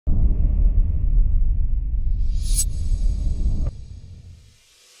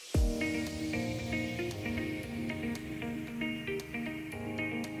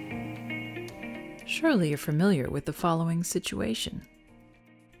Surely you're familiar with the following situation.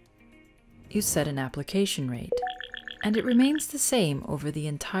 You set an application rate, and it remains the same over the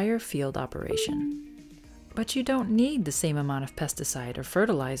entire field operation. But you don't need the same amount of pesticide or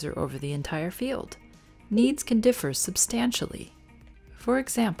fertilizer over the entire field. Needs can differ substantially. For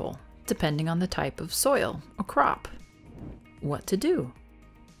example, depending on the type of soil or crop. What to do?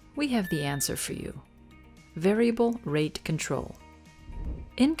 We have the answer for you. Variable rate control.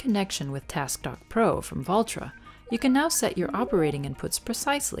 In connection with TaskDoc Pro from Valtra, you can now set your operating inputs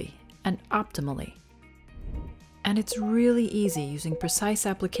precisely and optimally. And it's really easy using precise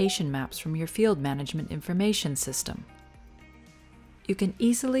application maps from your field management information system. You can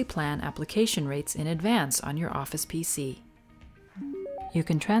easily plan application rates in advance on your Office PC. You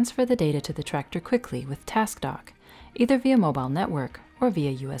can transfer the data to the tractor quickly with TaskDoc, either via mobile network or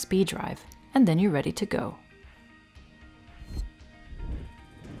via USB drive, and then you're ready to go.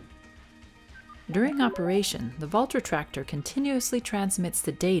 During operation, the Valtra tractor continuously transmits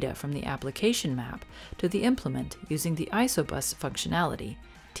the data from the application map to the implement using the ISOBUS functionality,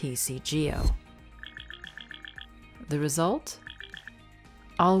 TCGeo. The result?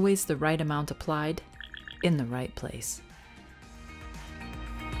 Always the right amount applied in the right place.